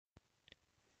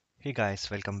Hey guys,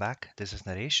 welcome back. This is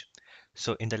Naresh.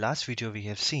 So in the last video, we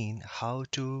have seen how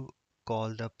to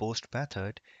call the post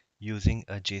method using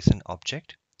a JSON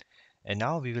object. And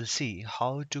now we will see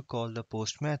how to call the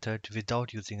post method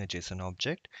without using a JSON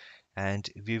object. And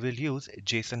we will use a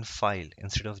JSON file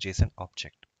instead of JSON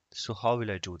object. So how will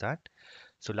I do that?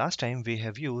 So last time we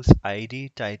have used ID,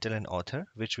 title, and author,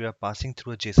 which we are passing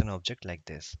through a JSON object like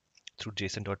this. Through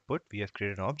JSON.put, we have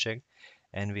created an object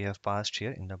and we have passed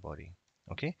here in the body.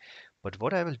 Okay, but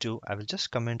what I will do, I will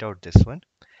just comment out this one.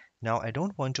 Now I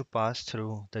don't want to pass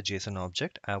through the JSON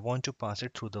object. I want to pass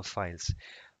it through the files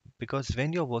because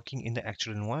when you're working in the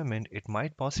actual environment, it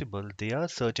might possible there are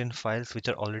certain files which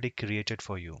are already created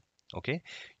for you. Okay,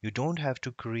 you don't have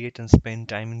to create and spend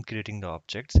time in creating the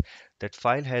objects. That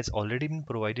file has already been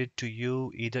provided to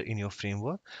you either in your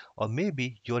framework, or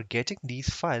maybe you're getting these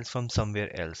files from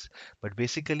somewhere else. But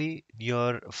basically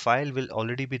your file will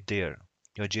already be there.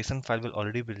 Your JSON file will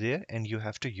already be there and you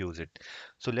have to use it.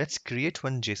 So let's create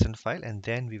one JSON file and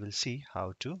then we will see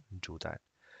how to do that.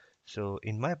 So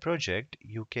in my project,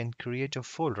 you can create a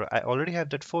folder. I already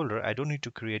have that folder. I don't need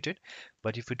to create it.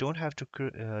 But if you don't have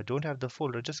the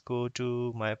folder, just go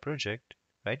to my project,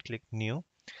 right? Click new,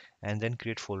 and then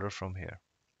create folder from here.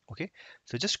 Okay.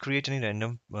 So just create any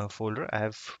random folder. I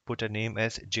have put a name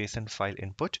as JSON file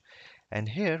input, and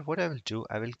here what I will do,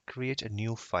 I will create a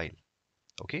new file.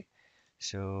 Okay.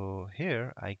 So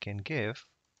here I can give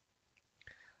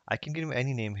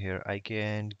any name here. I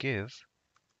can give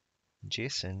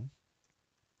JSON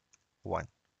one.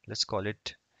 Let's call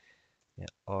it. Yeah,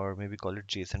 or maybe call it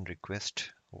JSON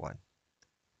request one.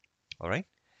 All right.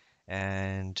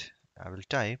 And I will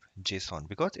type JSON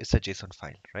because it's a JSON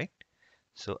file, right?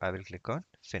 So I will click on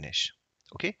finish.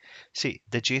 Okay. See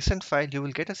the JSON file, you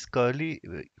will get a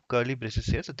curly braces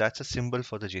here. So that's a symbol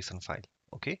for the JSON file.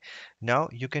 Okay. Now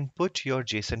you can put your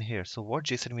JSON here. So what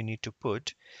JSON we need to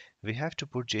put? We have to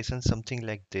put JSON something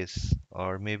like this,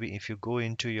 or maybe if you go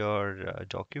into your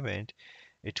document,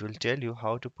 it will tell you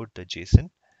how to put the JSON.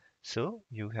 So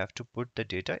you have to put the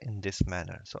data in this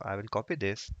manner. So I will copy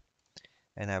this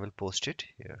and I will post it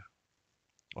here.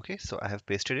 Okay, so I have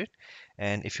pasted it.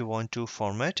 And if you want to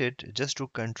format it, just do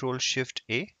Control Shift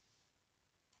A.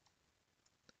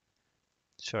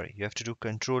 Sorry, you have to do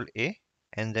Control A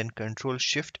and then Control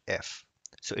Shift F.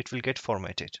 So it will get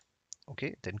formatted.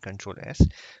 Okay, then Control S.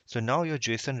 So now your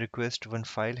JSON request one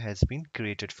file has been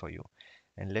created for you.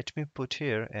 And let me put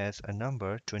here as a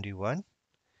number 21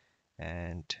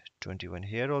 and 21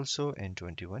 here also and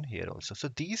 21 here also. So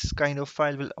these kind of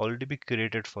file will already be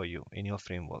created for you in your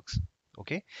frameworks.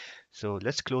 Okay, so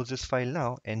let's close this file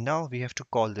now, and now we have to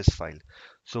call this file.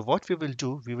 So what we will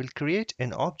do, we will create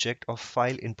an object of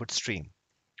file input stream.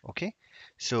 Okay,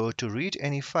 so to read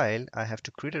any file, I have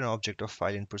to create an object of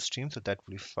file input stream. So that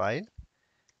will be file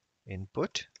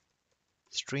input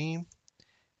stream,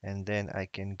 and then I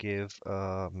can give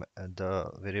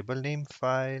the variable name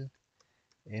file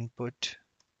input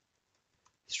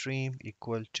stream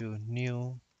equal to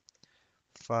new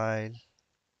file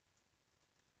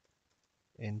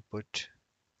input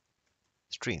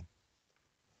stream.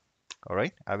 All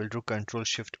right, I will do Control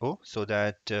Shift O so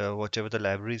that whatever the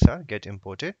libraries are get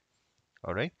imported.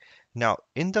 All right, now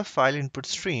in the file input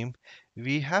stream,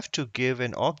 we have to give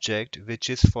an object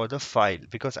which is for the file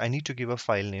because I need to give a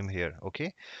file name here.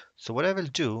 Okay, so what I will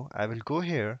do, I will go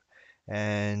here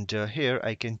and here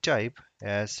I can type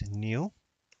as new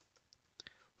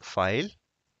file,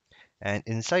 and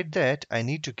inside that I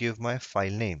need to give my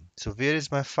file name. So where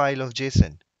is my file of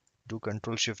JSON? Do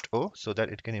Control Shift O so that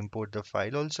it can import the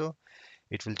file also.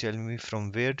 It will tell me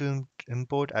from where to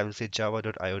import. I will say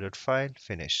java.io.file,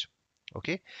 finish.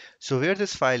 Okay, so where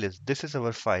this file is, this is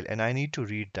our file and I need to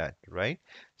read that, right?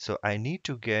 So I need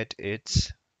to get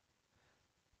its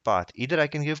path. Either I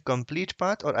can give complete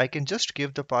path or I can just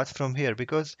give the path from here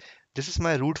because this is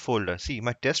my root folder. See,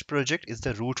 my test project is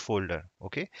the root folder.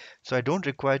 Okay, so I don't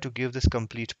require to give this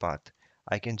complete path.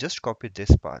 I can just copy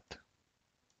this path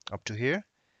up to here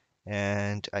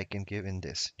and I can give in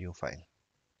this new file.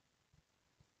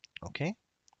 Okay,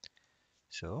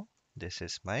 so this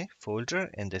is my folder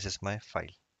and this is my file.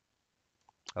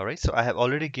 All right, so I have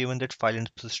already given that file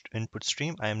input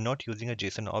stream. I am not using a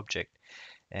JSON object.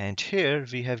 And here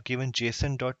we have given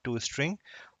JSON.toString.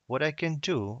 What I can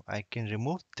do, I can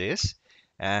remove this.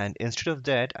 And instead of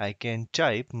that, I can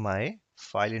type my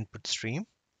file input stream,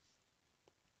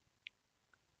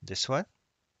 this one.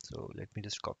 So let me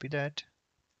just copy that.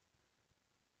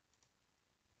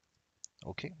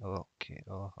 Okay, okay.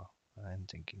 Oh, I'm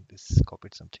thinking this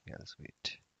copied something else.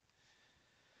 Wait.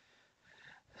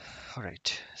 All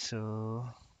right, so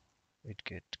it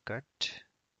get cut.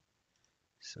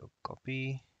 So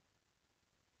copy.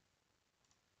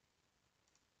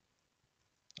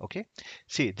 Okay,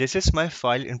 see, this is my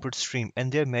file input stream,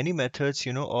 and there are many methods,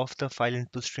 of the file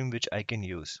input stream which I can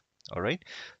use. All right,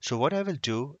 so what I will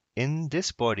do in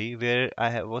this body where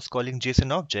was calling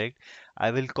JSON object, I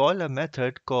will call a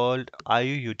method called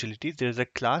IO utilities. There is a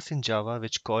class in Java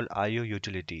which called IO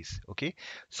utilities. Okay,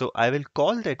 so I will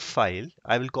call that file,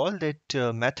 I will call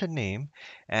that method name,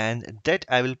 and that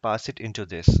I will pass it into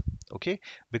this. Okay,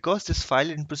 because this file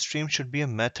input stream should be a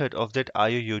method of that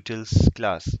IO utils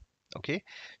class. Okay,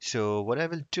 so what I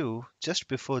will do just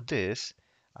before this,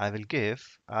 I will give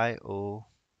IO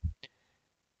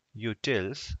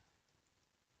utils,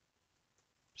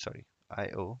 sorry,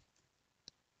 IO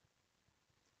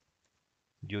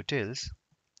utils.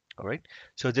 All right.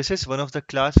 So this is one of the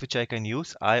class which I can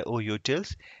use, IO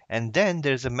utils, and then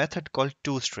there's a method called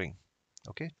toString.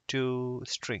 Okay,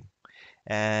 toString,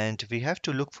 and we have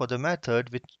to look for the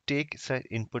method which takes an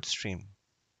input stream.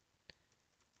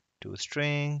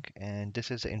 ToString, and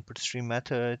this is the input stream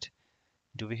method.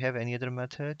 Do we have any other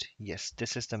method? Yes,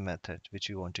 this is the method which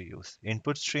we want to use.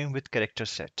 Input stream with character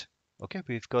set. Okay,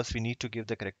 because we need to give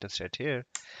the character set here.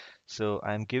 So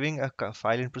I'm giving a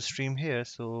file input stream here.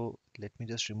 So let me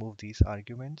just remove these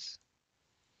arguments.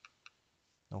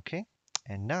 Okay.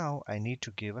 And now I need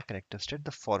to give a character set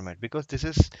the format, because this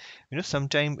is,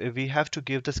 sometime we have to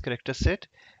give this character set,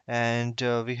 and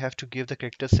we have to give the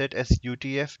character set as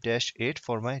UTF-8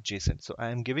 for my JSON. So I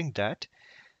am giving that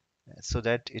so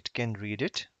that it can read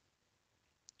it.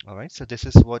 All right, so this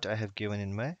is what I have given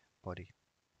in my body.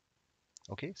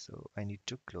 Okay, so I need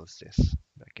to close this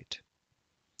bracket.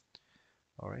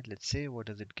 All right, let's see, what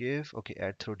does it give? Okay,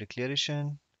 add throw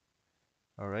declaration.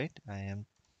 All right, I am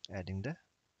adding the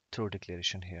throw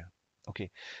declaration here.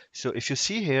 Okay, so if you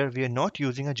see here, we are not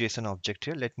using a JSON object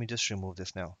here. Let me just remove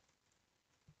this now.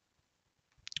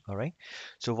 All right,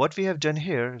 so what we have done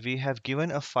here, we have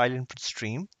given a file input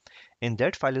stream. In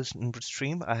that file input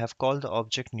stream, I have called the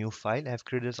object new file. I have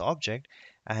created this object,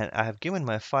 and I have given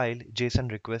my file JSON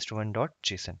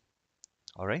request1.json.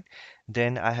 All right,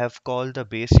 then I have called the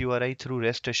base URI through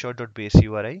RestAssured.base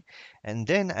URI, and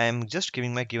then I am just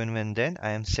giving my given when then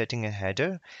I am setting a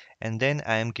header, and then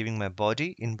I am giving my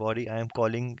body. In body, I am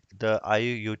calling the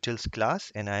IO utils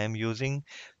class, and I am using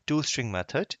toString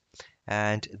method,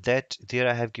 and that there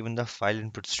I have given the file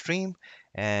input stream,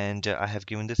 and I have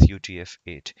given this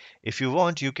UTF-8. If you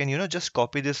want, you can just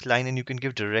copy this line and you can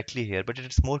give directly here, but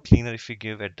it's more cleaner if you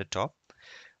give at the top.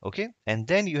 Okay, and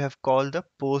then you have called the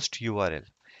post URL,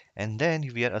 and then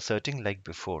we are asserting like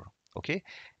before. Okay,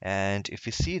 and if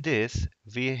you see this,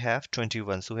 we have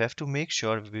 21, so we have to make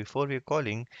sure before we are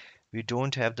calling we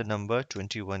don't have the number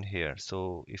 21 here.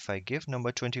 So if I give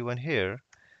number 21 here,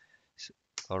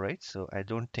 all right, so I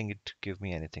don't think it give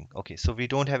me anything. Okay, so we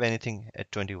don't have anything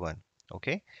at 21.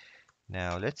 Okay,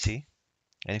 now let's see,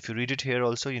 and if you read it here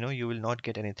also, you will not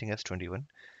get anything as 21.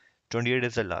 28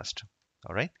 is the last.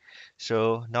 All right,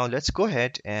 so now let's go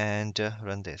ahead and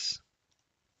run this.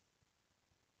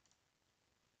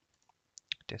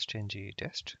 Test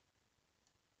test.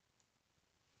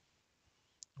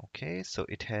 Okay, so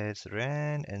it has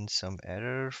ran and some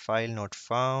error, file not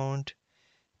found,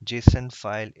 JSON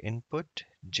file input,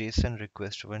 JSON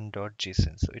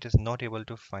request1.json. So it is not able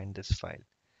to find this file.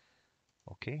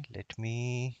 Okay, let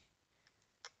me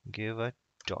give a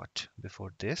dot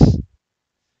before this.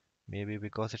 Maybe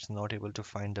because it's not able to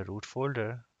find the root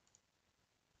folder.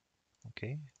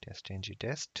 Okay, test.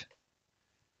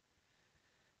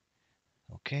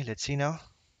 Okay, let's see now.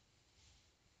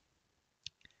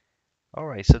 All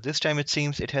right, so this time it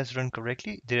seems it has run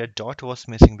correctly. There a dot was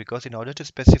missing, because in order to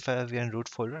specify we are in root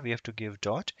folder, we have to give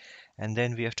dot, and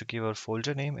then we have to give our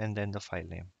folder name and then the file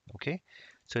name. Okay,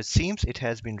 so it seems it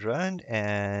has been run,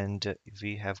 and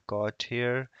we have got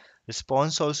here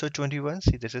response also 21.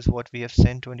 See, this is what we have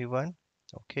sent, 21.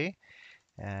 Okay,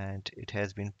 and it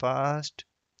has been passed.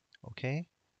 Okay,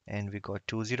 and we got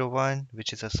 201,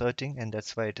 which is asserting, and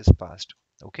that's why it is passed.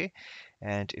 Okay,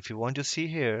 and if you want to see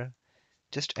here,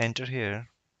 just enter here,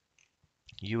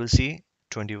 you will see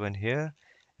 21 here,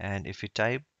 and if you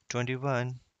type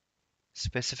 21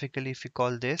 specifically, if you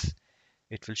call this,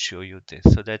 it will show you this.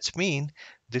 So that's mean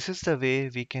this is the way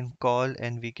we can call,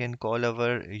 and we can call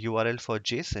our URL for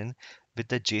JSON with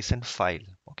the JSON file.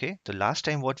 Okay, the last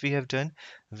time what we have done,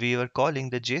 we were calling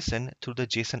the JSON through the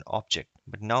JSON object,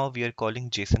 but now we are calling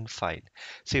JSON file.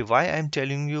 See why I'm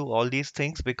telling you all these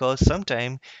things, because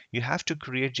sometime you have to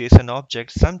create JSON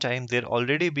objects, sometime there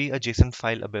already be a JSON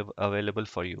file available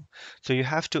for you, so you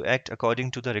have to act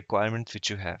according to the requirements which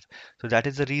you have. So that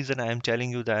is the reason I am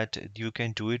telling you that you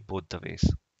can do it both the ways.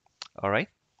 All right.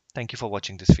 Thank you for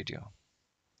watching this video.